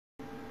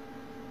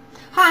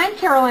Hi, I'm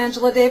Carol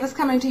Angela Davis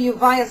coming to you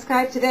via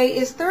Skype. Today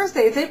is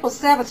Thursday. It's April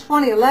 7th,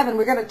 2011.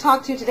 We're going to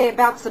talk to you today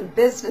about some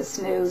business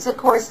news. Of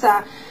course,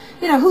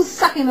 who's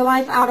sucking the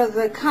life out of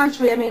the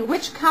country? I mean,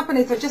 which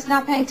companies are just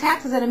not paying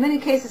taxes and in many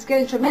cases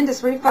getting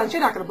tremendous refunds?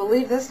 You're not going to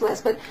believe this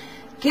list, but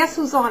guess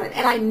who's on it?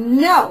 And I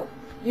know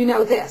you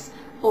know this.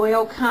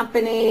 Oil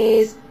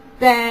companies,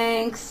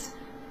 banks,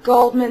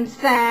 Goldman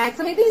Sachs.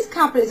 I mean, these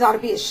companies ought to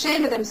be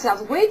ashamed of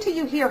themselves. Wait till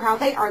you hear how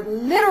they are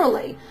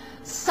literally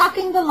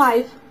sucking the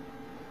life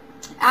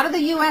out of the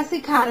U.S.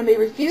 economy,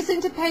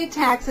 refusing to pay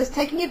taxes,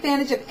 taking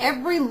advantage of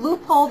every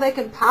loophole they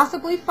can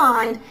possibly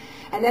find,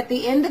 and at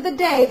the end of the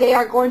day, they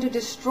are going to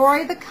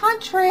destroy the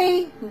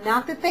country.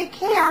 Not that they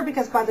care,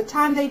 because by the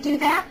time they do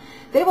that,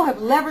 they will have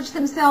leveraged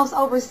themselves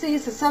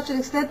overseas to such an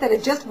extent that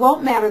it just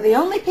won't matter. The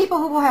only people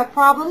who will have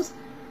problems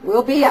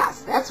will be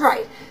us. That's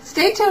right.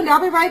 Stay tuned. I'll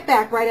be right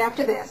back right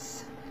after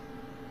this.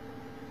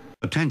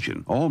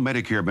 Attention, all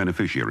Medicare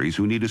beneficiaries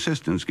who need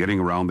assistance getting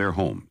around their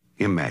home.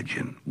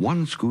 Imagine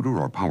one scooter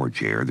or power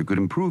chair that could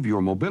improve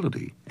your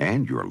mobility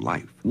and your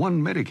life. One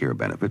Medicare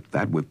benefit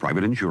that, with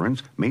private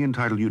insurance, may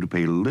entitle you to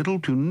pay little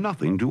to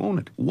nothing to own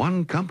it.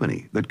 One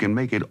company that can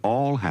make it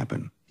all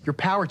happen. Your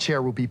power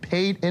chair will be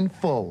paid in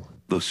full.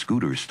 The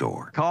Scooter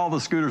Store. Call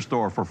the Scooter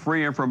Store for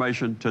free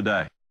information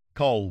today.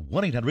 Call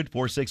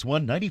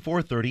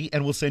 1-800-461-9430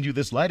 and we'll send you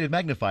this lighted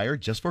magnifier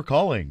just for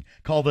calling.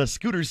 Call the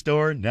Scooter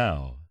Store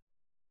now.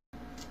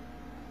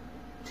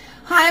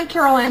 Hi, I'm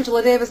Carol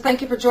Angela Davis.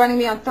 Thank you for joining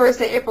me on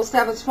Thursday, April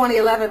 7th,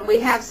 2011.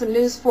 We have some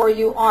news for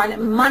you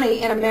on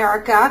money in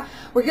America.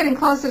 We're getting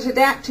closer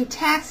to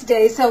tax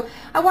day, so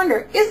I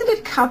wonder, isn't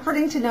it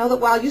comforting to know that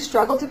while you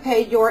struggle to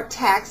pay your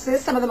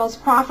taxes, some of the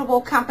most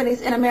profitable companies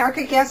in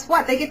America, guess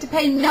what? They get to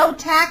pay no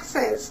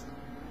taxes.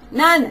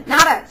 None,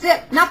 nada,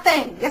 zip,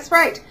 nothing. That's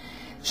right.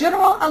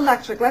 General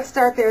Electric, let's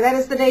start there. That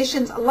is the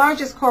nation's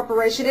largest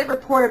corporation. It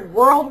reported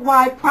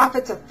worldwide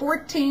profits of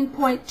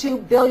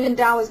 $14.2 billion.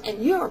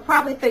 And you are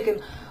probably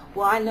thinking,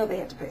 well, I know they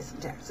have to pay some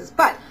taxes.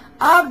 But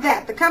of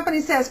that, the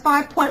company says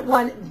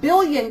 $5.1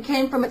 billion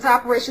came from its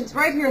operations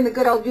right here in the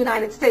good old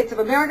United States of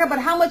America. But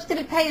how much did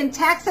it pay in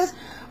taxes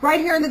right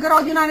here in the good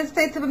old United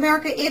States of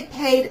America? It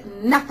paid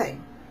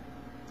nothing.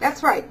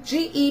 That's right.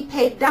 GE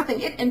paid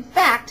nothing. It, in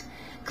fact,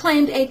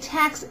 claimed a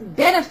tax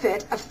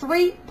benefit of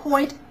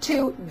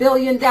 $3.2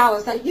 billion.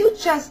 Now, you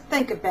just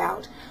think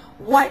about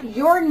what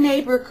your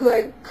neighbor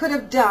could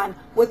have done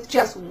with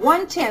just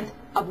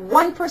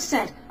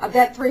 0.1% of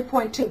that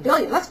 $3.2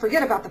 billion. Let's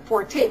forget about the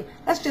 14.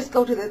 Let's just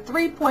go to the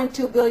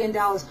 $3.2 billion.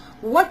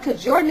 What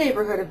could your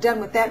neighborhood have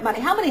done with that money?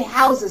 How many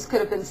houses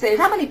could have been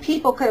saved? How many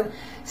people could have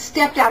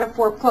stepped out of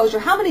foreclosure?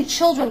 How many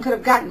children could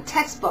have gotten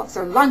textbooks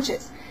or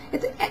lunches?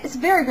 It's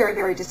very, very,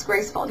 very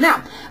disgraceful.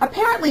 Now,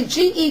 apparently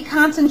GE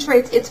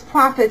concentrates its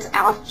profits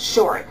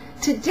offshore.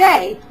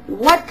 Today,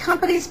 what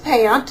companies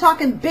pay, and I'm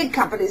talking big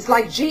companies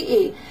like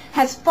GE,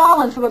 has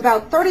fallen from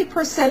about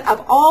 30%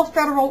 of all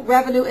federal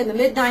revenue in the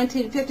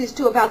mid-1950s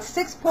to about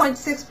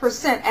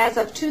 6.6% as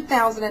of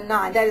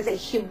 2009. That is a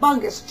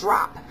humongous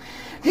drop.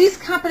 These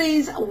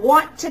companies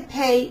want to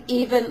pay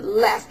even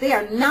less. They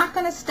are not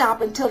going to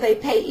stop until they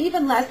pay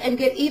even less and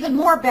get even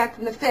more back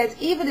from the feds,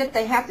 even if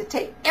they have to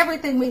take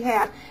everything we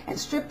have and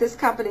strip this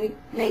country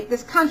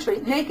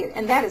naked,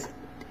 and that is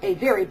a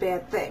very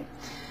bad thing.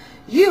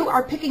 You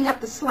are picking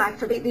up the slack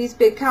for these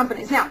big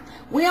companies. Now,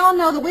 we all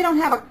know that we don't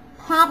have a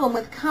problem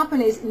with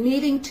companies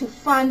needing to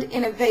fund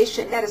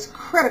innovation. That is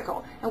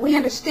critical, and we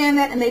understand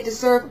that, and they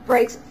deserve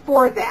breaks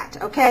for that,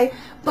 okay?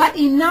 But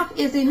enough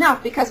is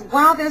enough, because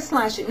while they're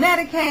slashing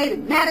Medicaid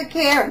and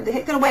Medicare and they're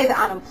taking away the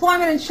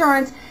unemployment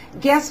insurance,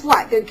 guess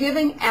what? They're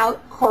giving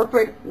out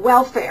corporate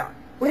welfare.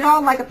 We'd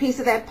all like a piece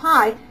of that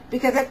pie,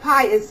 because that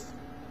pie is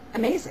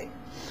amazing.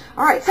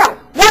 All right, so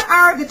what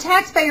are the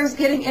taxpayers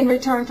getting in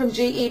return from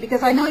GE?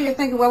 Because I know you're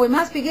thinking, well, we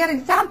must be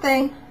getting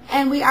something,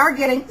 and we are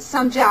getting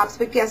some jobs,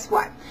 but guess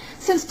what?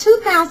 Since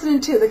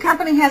 2002, the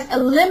company has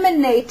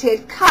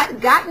eliminated,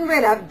 gotten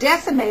rid of,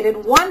 decimated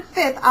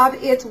 1/5 of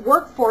its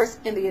workforce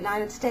in the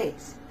United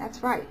States.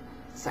 That's right.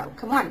 So,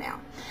 come on now.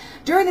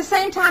 During the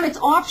same time, its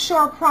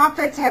offshore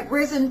profits have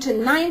risen to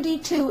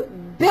 $92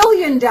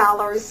 billion,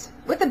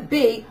 with a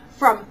B,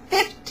 from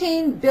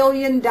 $15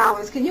 billion.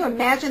 Can you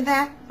imagine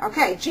that?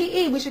 Okay,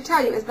 GE, we should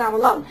tell you, is not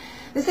alone.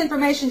 This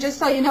information, just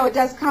so you know, it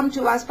does come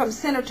to us from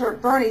Senator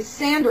Bernie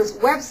Sanders'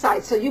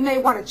 website, so you may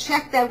want to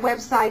check that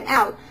website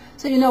out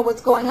so you know what's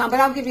going on.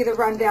 But I'll give you the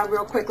rundown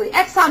real quickly.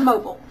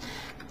 ExxonMobil.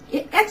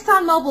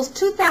 ExxonMobil's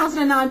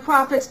 2009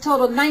 profits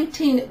totaled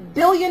 $19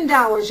 billion,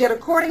 yet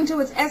according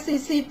to its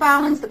SEC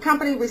filings, the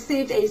company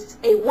received a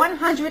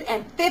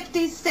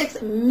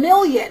 $156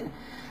 million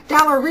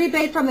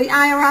rebate from the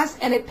IRS,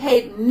 and it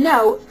paid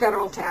no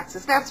federal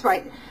taxes. That's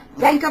right.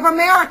 Bank of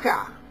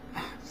America.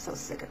 So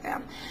sick of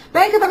them.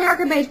 Bank of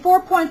America made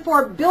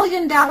 $4.4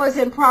 billion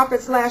in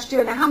profits last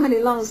year. Now, how many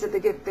loans did they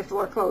get the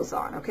foreclosed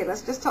on? Okay,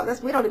 let's just talk.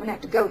 We don't even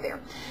have to go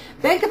there.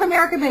 Bank of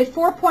America made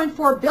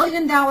 $4.4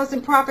 billion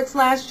in profits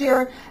last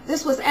year.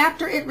 This was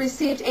after it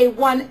received a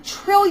 $1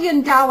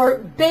 trillion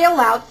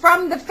bailout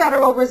from the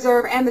Federal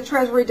Reserve and the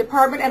Treasury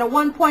Department and a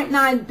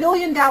 $1.9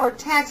 billion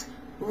tax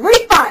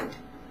refund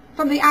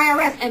from the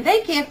IRS, and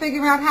they can't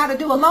figure out how to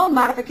do a loan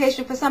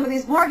modification for some of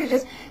these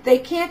mortgages. They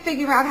can't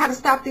figure out how to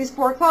stop these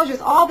foreclosures.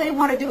 All they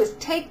want to do is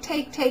take,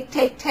 and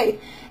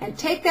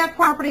take that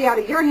property out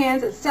of your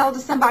hands and sell to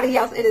somebody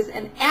else. It is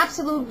an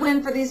absolute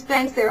win for these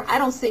banks there. I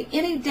don't see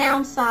any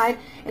downside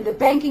in the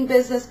banking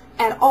business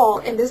at all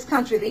in this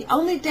country. The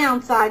only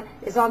downside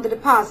is on the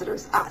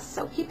depositors, us.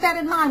 So keep that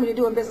in mind when you're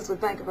doing business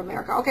with Bank of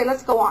America. Okay,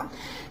 let's go on.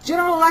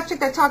 General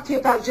Electric, I talked to you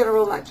about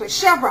General Electric.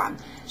 Chevron.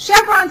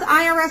 Chevron's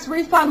IRS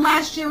refund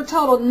last year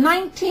totaled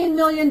 $19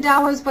 million,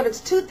 but its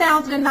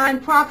 2009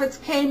 profits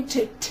came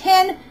to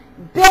 $10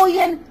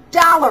 billion.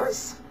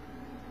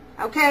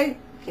 Okay?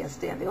 Can't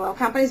stand the oil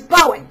companies.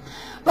 Boeing.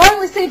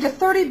 Boeing received a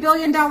 $30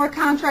 billion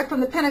contract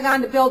from the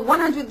Pentagon to build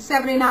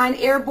 179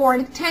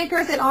 airborne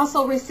tankers. It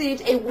also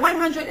received a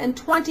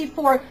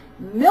 $124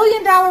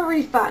 million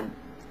refund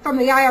from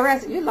the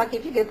IRS. And you're lucky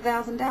if you get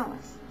 $1,000.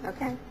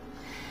 Okay?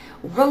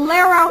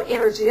 Valero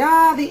Energy.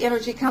 The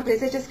energy companies,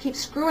 they just keep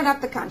screwing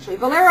up the country.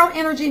 Valero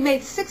Energy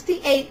made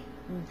 $68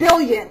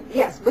 billion,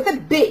 yes, with a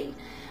B,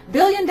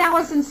 $billion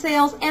in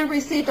sales and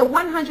received a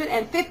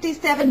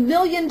 $157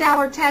 million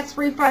tax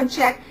refund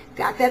check.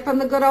 Got that from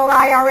the good old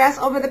IRS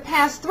over the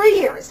past 3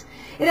 years.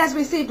 It has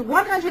received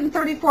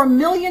 $134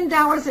 million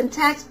in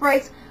tax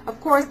breaks. Of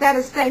course, that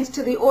is thanks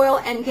to the oil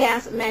and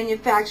gas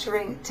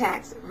manufacturing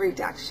tax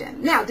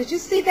reduction. Now, did you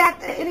see that?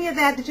 Any of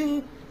that?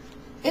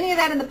 Any of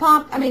that in the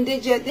pump? I mean,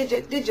 did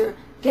your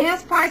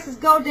gas prices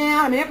go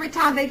down? I mean, every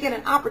time they get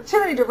an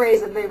opportunity to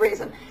raise them, they raise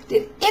them.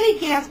 Did any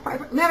gas price?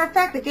 Matter of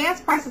fact, the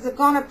gas prices have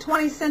gone up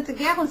 20 cents a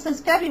gallon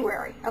since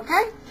February.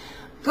 Okay?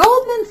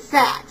 Goldman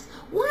Sachs.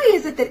 Why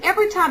is it that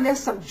every time there's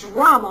some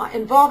drama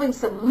involving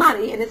some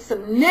money, and it's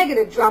some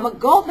negative drama,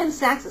 Goldman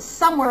Sachs is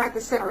somewhere at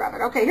the center of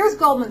it? Okay, here's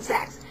Goldman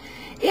Sachs.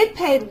 It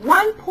paid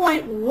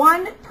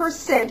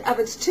 1.1% of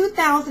its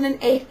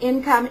 2008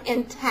 income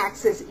in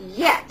taxes,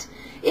 yet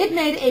it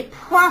made a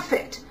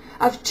profit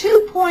of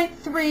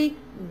 $2.3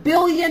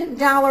 billion,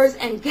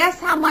 and guess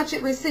how much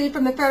it received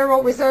from the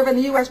Federal Reserve and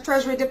the U.S.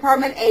 Treasury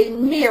Department? A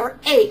mere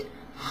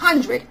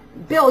 $800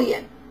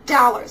 billion.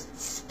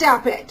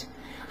 Stop it.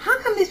 How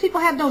come these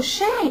people have no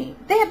shame?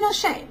 They have no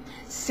shame.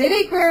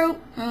 Citigroup,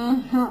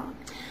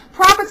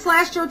 profits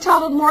last year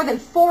totaled more than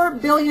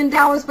 $4 billion,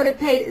 but it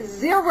paid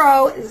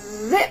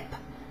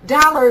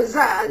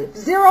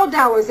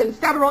 $0 in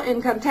federal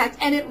income tax,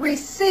 and it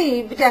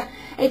received a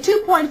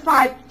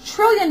 $2.5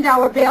 trillion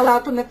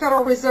bailout from the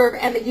Federal Reserve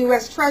and the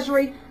U.S.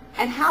 Treasury.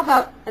 And how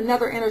about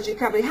another energy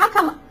company? How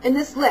come in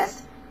this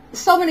list,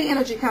 so many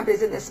energy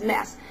companies in this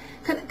mess?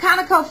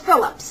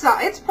 ConocoPhillips,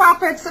 its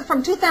profits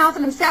from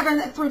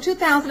 2007 through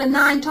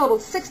 2009 totaled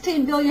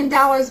 $16 billion,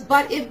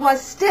 but it was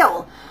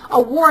still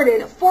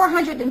awarded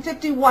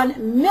 $451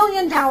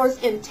 million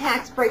in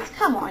tax breaks.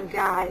 Come on,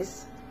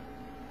 guys.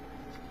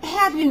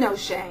 Have you no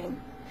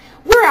shame?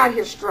 We're out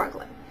here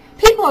struggling.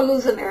 People are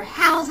losing their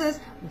houses.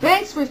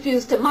 Banks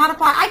refuse to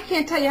modify. I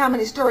can't tell you how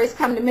many stories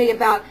come to me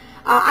about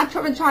I've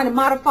been trying to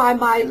modify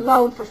my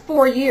loan for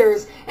 4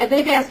 years, and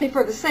they've asked me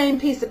for the same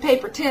piece of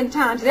paper 10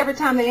 times, and every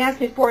time they ask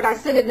me for it, I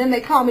send it, and then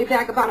they call me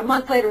back about a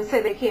month later and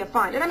say they can't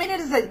find it. I mean, it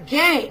is a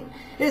game.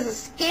 It is a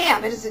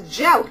scam. It is a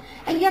joke.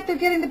 And yet they're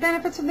getting the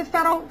benefits from the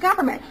federal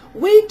government.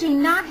 We do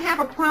not have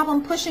a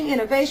problem pushing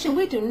innovation.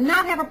 We do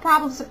not have a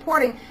problem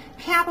supporting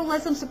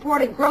capitalism,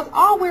 supporting growth.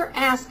 All we're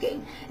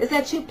asking is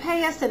that you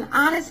pay us an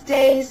honest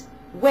day's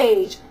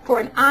wage for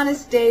an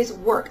honest day's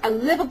work, a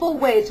livable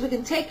wage. We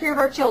can take care of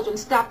our children.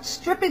 Stop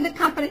stripping the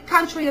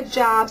country of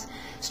jobs.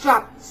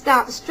 Stop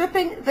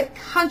stripping the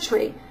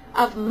country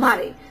of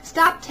money.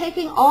 Stop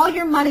taking all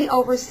your money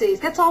overseas.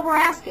 That's all we're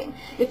asking.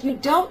 If you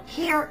don't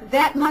care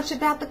that much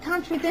about the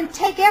country, then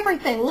take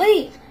everything.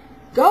 Leave.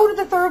 Go to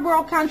the third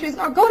world countries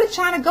or go to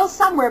China, go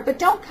somewhere, but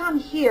don't come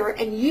here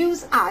and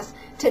use us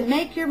to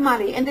make your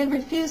money and then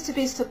refuse to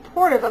be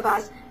supportive of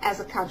us as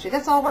a country.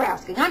 That's all we're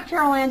asking. I'm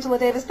Carol Angela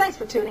Davis. Thanks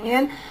for tuning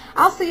in.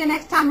 I'll see you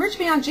next time. Reach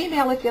me on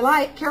Gmail if you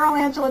like,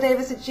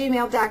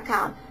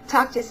 CarolAngelaDavis@gmail.com.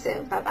 Talk to you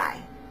soon.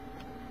 Bye-bye.